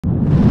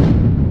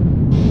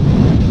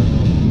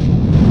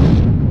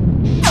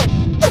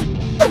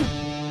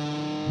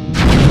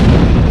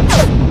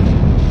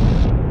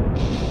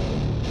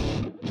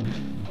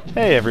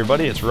Hey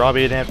everybody, it's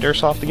Robbie at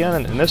Airsoft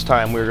again, and this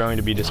time we're going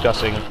to be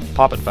discussing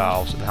poppet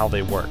valves and how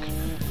they work.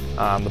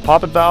 The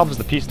poppet valve is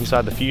the piece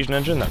inside the fusion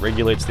engine that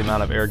regulates the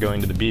amount of air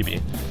going to the BB.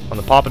 When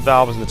the poppet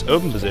valve is in its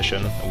open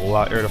position, it will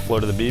allow air to flow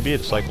to the BB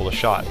to cycle the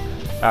shot.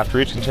 After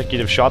each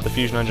consecutive shot, the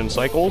fusion engine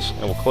cycles,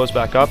 it will close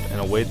back up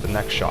and await the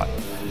next shot.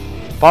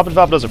 The poppet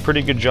valve does a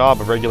pretty good job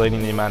of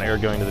regulating the amount of air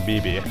going to the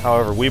BB.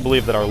 However, we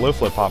believe that our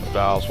low-flow poppet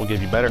valves will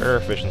give you better air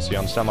efficiency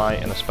on semi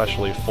and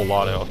especially full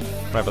auto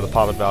whenever the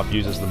poppet valve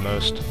uses the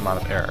most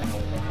amount of air.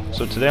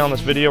 So today on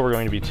this video we're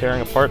going to be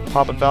tearing apart the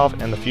poppet valve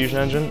and the fusion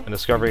engine and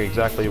discovering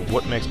exactly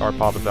what makes our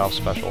poppet valve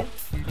special.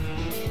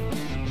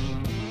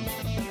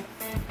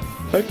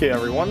 Okay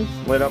everyone,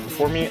 laid out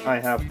before me I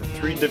have the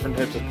three different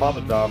types of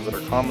poppet valves that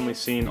are commonly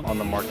seen on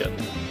the market.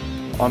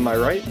 On my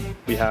right,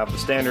 we have the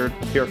standard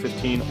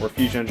PR15 or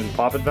fusion engine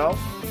poppet valve.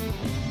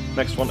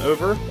 Next one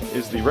over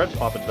is the red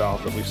poppet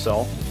valve that we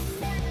sell.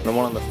 And the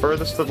one on the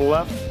furthest to the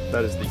left,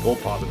 that is the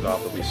gold poppet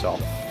valve that we sell.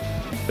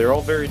 They're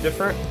all very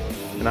different,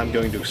 and I'm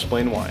going to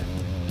explain why.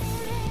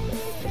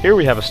 Here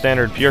we have a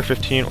standard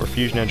PR15 or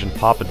fusion engine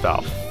poppet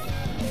valve.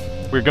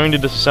 We're going to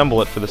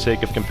disassemble it for the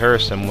sake of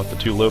comparison with the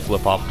two low-flow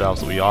poppet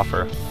valves that we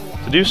offer.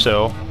 To do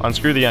so,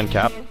 unscrew the end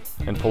cap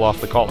and pull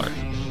off the collar.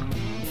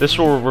 This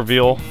will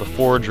reveal the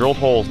four drilled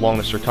holes along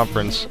the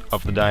circumference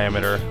of the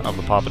diameter of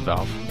the poppet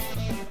valve.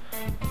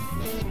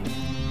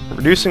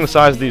 Reducing the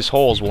size of these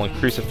holes will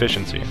increase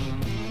efficiency.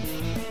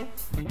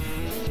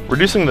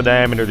 Reducing the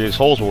diameter of these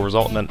holes will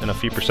result in a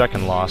feet per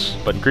second loss,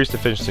 but increased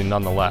efficiency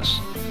nonetheless.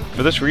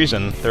 For this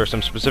reason, there are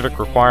some specific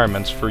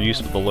requirements for use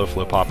of the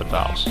low-flow poppet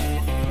valves.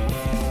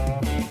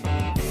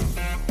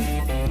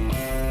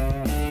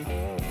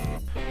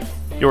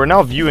 You are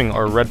now viewing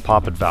our red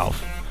poppet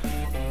valve.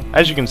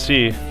 As you can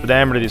see, the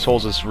diameter of these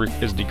holes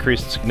is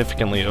decreased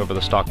significantly over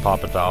the stock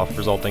poppet valve,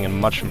 resulting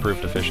in much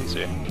improved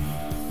efficiency.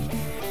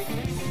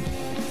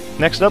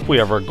 Next up we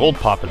have our gold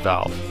poppet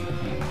valve.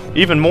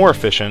 Even more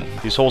efficient,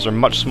 these holes are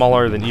much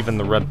smaller than even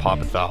the red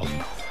poppet valve.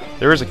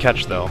 There is a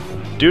catch though.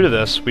 Due to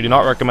this, we do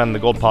not recommend the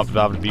gold poppet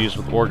valve to be used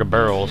with Orga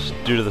barrels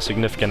due to the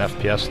significant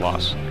FPS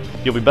loss.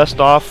 You'll be best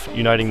off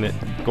uniting the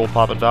gold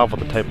poppet valve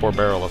with a Type 4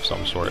 barrel of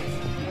some sort.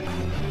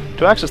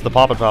 To access the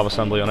poppet valve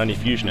assembly on any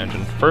fusion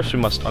engine, first we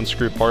must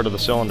unscrew part of the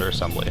cylinder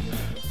assembly.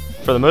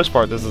 For the most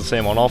part this is the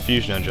same on all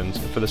fusion engines,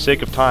 and for the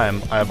sake of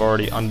time I have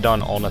already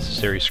undone all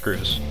necessary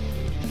screws.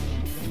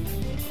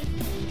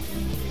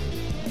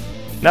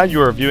 Now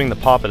you are viewing the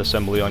poppet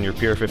assembly on your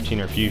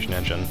PR15 or fusion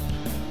engine.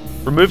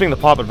 Removing the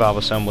poppet valve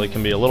assembly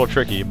can be a little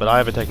tricky, but I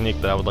have a technique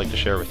that I would like to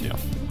share with you.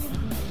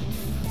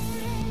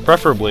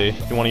 Preferably,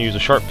 you want to use a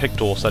sharp pick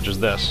tool such as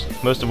this,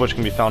 most of which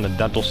can be found in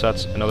dental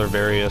sets and other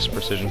various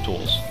precision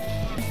tools.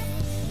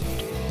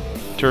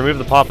 To remove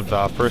the poppet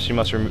valve, first you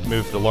must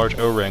remove the large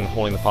O-ring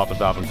holding the poppet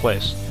valve in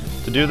place.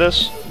 To do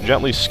this,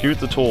 gently scoot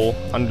the tool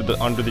under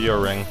the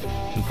O-ring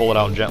and pull it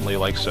out gently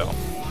like so.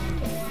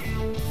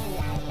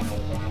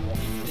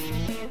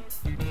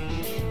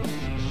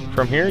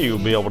 From here you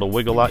will be able to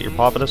wiggle out your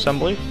poppet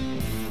assembly,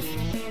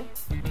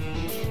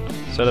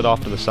 set it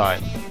off to the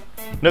side.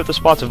 Note the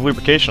spots of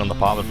lubrication on the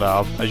poppet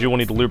valve, as you will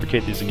need to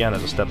lubricate these again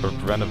as a step of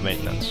preventive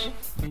maintenance.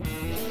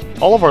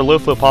 All of our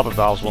low-flow poppet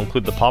valves will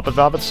include the poppet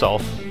valve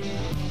itself,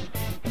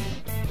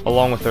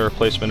 along with their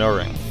replacement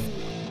O-ring.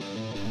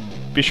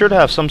 Be sure to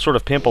have some sort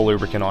of pample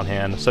lubricant on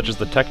hand, such as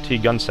the Tech T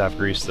gun staff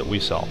grease that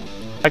we sell.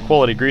 High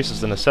quality grease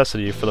is a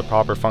necessity for the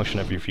proper function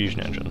of your fusion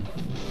engine.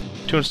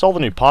 To install the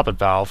new poppet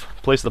valve,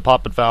 place the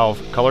poppet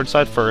valve colored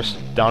side first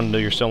down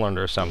into your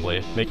cylinder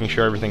assembly, making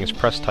sure everything is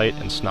pressed tight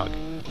and snug.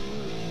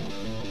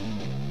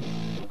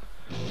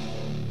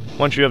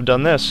 Once you have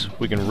done this,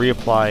 we can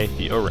reapply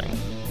the O-ring.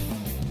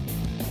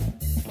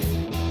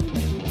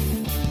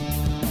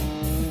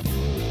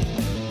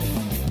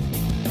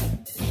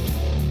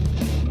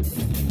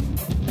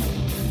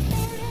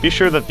 Be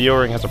sure that the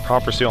O-ring has a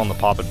proper seal on the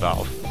poppet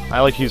valve.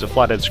 I like to use a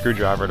flathead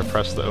screwdriver to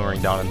press the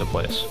O-ring down into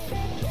place.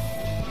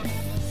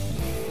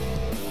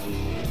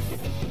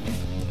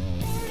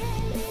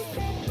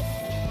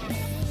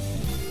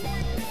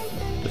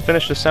 The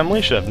finished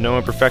assembly should have no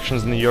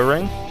imperfections in the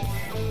O-ring.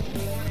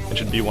 It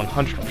should be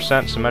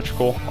 100%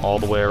 symmetrical all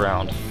the way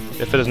around.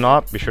 If it is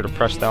not, be sure to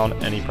press down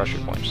any pressure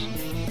points.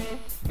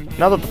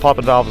 Now that the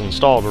poppet valve is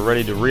installed, we're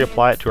ready to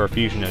reapply it to our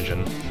fusion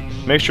engine.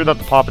 Make sure that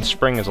the poppet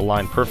spring is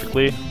aligned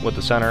perfectly with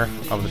the center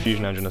of the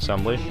fusion engine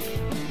assembly,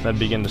 then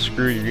begin to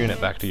screw your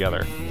unit back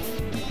together.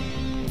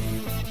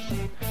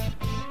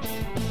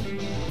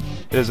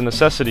 It is a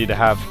necessity to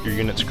have your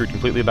unit screwed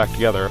completely back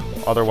together,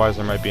 otherwise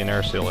there might be an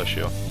air seal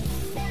issue.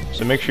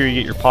 So make sure you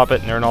get your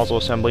poppet and air nozzle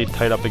assembly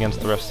tight up against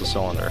the rest of the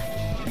cylinder.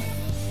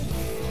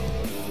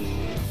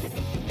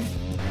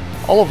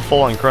 All of the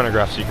following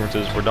chronograph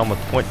sequences were done with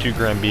 0.2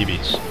 gram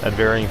BBs at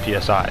varying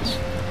PSIs.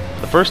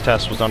 The first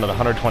test was done at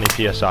 120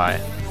 PSI.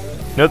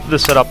 Note that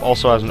this setup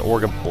also has an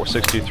Orga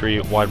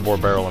 623 wide bore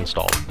barrel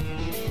installed.